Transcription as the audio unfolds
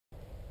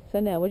So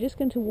now we're just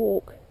going to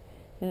walk,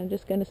 and I'm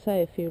just going to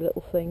say a few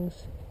little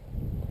things.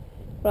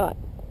 Right.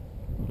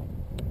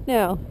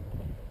 Now,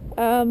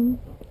 I'm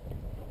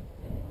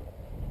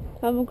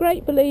a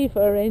great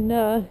believer in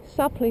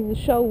suppling the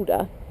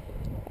shoulder,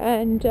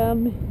 and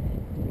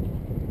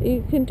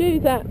you can do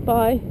that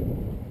by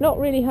not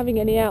really having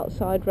any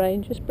outside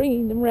rein, just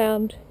bringing them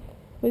round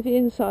with the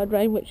inside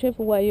rein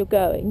whichever way you're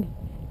going,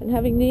 and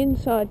having the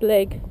inside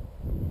leg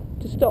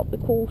to stop the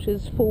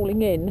quarters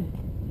falling in.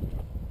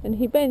 And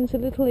he bends a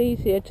little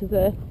easier to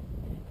the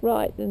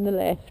right than the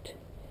left,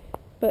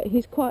 but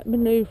he's quite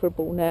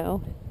manoeuvrable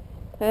now,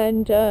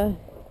 and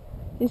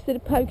instead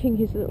of poking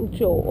his little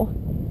jaw,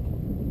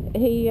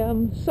 he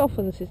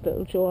softens his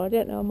little jaw. I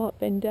don't know, I might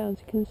bend down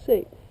so you can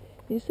see.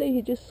 You see,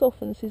 he just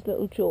softens his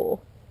little jaw.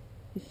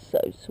 He's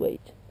so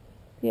sweet.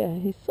 Yeah,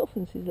 he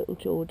softens his little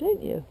jaw,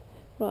 don't you?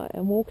 Right,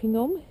 I'm walking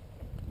on,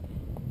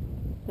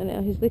 and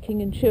now he's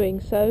licking and chewing,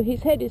 so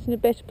his head is in a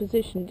better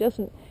position. He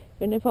doesn't,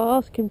 and if I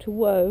ask him to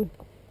whoa,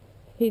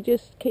 he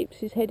just keeps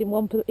his head in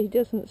one position. He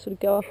doesn't sort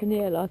of go up in the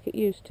air like it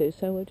used to.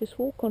 So we'll just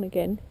walk on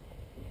again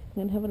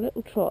and have a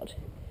little trot.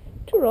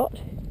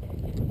 Trot.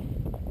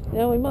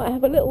 Now we might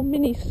have a little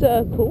mini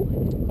circle.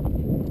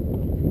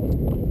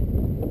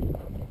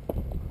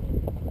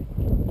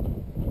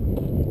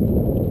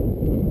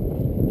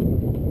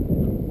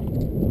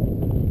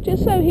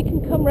 Just so he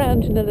can come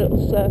round in a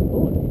little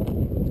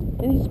circle.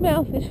 And his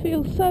mouth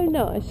feels so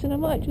nice, and I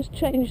might just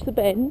change the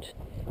bend.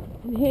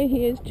 And here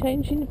he is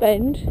changing the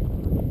bend.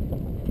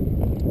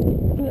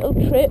 A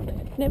little trip.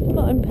 Never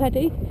mind,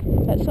 Paddy.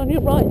 That's on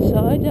your right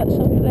side, that's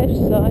on your left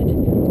side.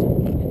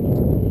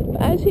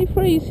 But as he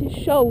frees his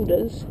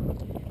shoulders,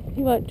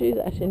 he won't do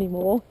that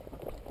anymore.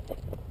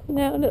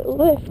 Now a little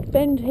left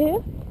bend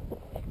here.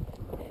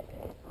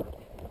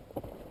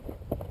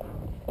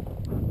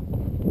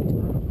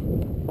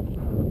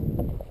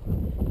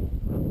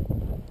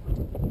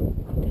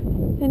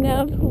 And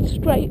now a little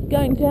straight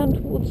going down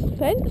towards the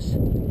fence.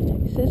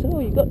 He says, oh,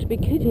 you've got to be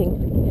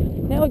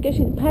kidding. Now we're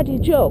getting the Paddy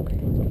jog.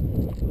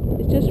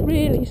 It's just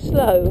really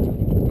slow,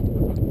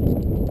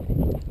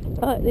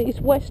 like these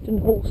western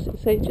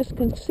horses. They just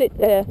can sit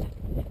there.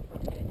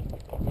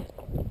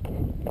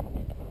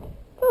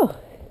 Oh,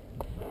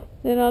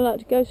 then I like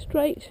to go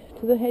straight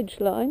to the hedge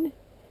line.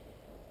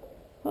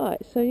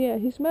 Right, so yeah,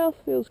 his mouth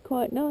feels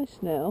quite nice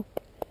now.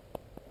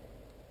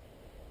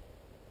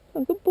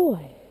 Oh, good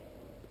boy.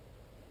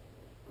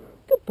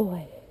 Good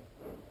boy.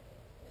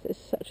 This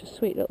is such a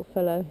sweet little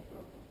fellow.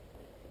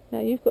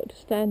 Now you've got to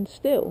stand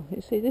still.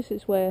 You see, this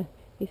is where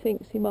he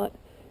thinks he might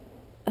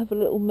have a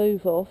little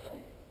move off.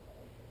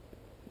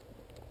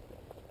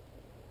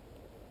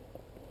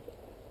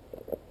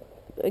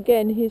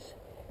 Again,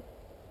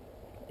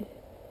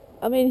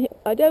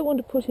 I don't want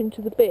to put him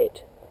to the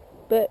bit,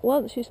 but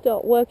once you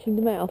start working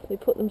the mouth, they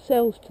put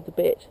themselves to the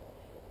bit.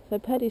 So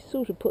Paddy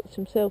sort of puts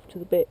himself to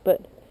the bit,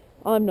 but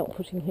I'm not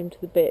putting him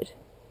to the bit.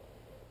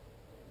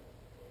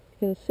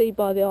 You can see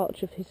by the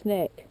arch of his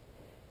neck,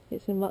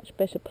 it's in a much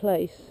better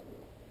place.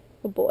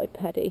 Good boy,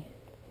 Paddy.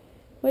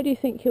 Where do you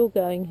think you're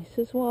going? He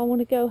says, well, I want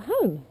to go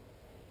home.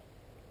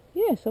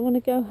 Yes, I want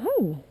to go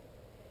home.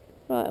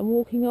 Right, I'm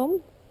walking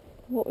on.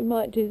 What we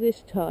might do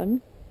this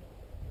time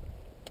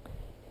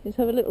is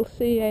have a little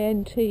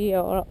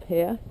C-A-N-T-E-R up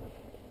here.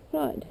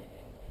 Right,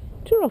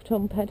 trot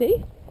on,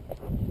 Paddy.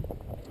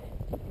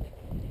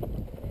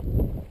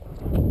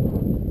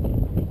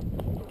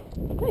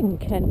 And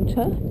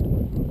canter.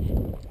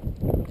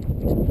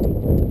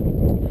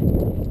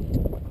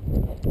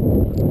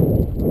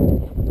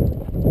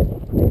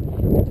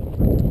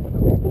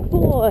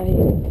 Boy,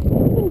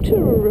 and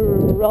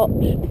trot,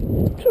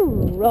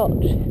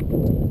 trot,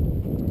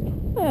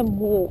 and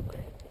walk.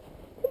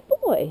 Good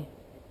boy.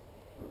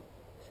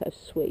 So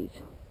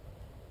sweet.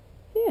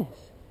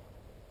 Yes.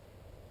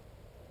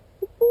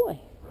 Good boy.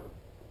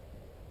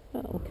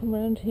 Right, we'll come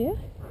round here.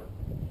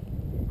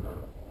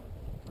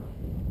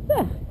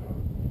 There.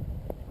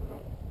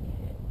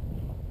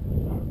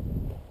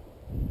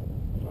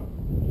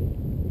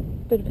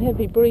 Bit of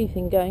heavy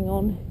breathing going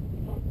on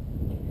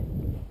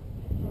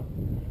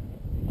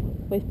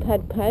with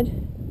Pad.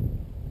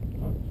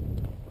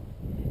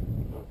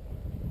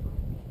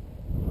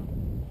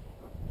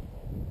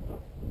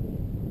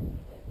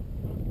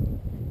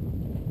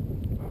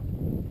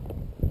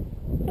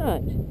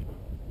 Right,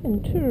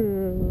 and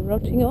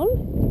trotting on,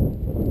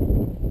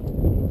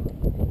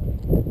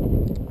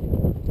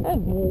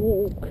 and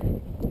walk,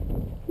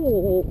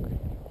 walk.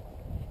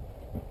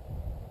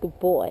 Good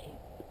boy.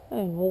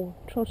 And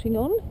walk, trotting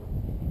on,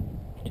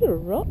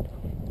 trot,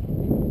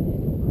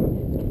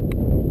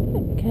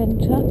 and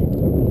canter,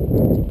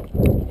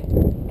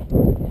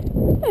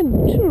 and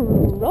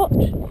trot.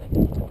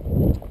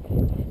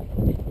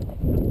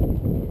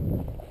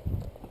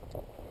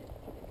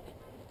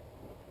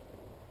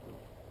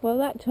 Well,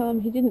 that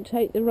time he didn't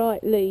take the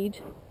right lead.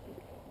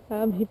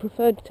 He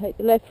preferred to take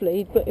the left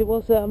lead, but it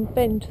was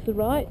bend to the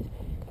right.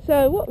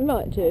 So what we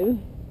might do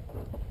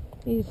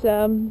is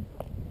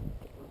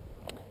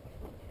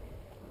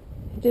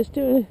just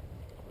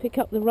pick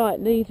up the right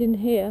lead in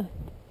here.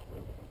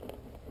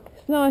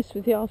 It's nice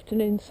with the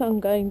afternoon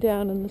sun going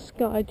down and the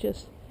sky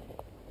just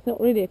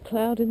not really a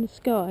cloud in the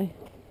sky.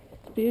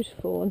 It's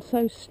beautiful and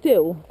so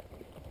still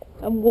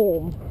and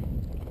warm.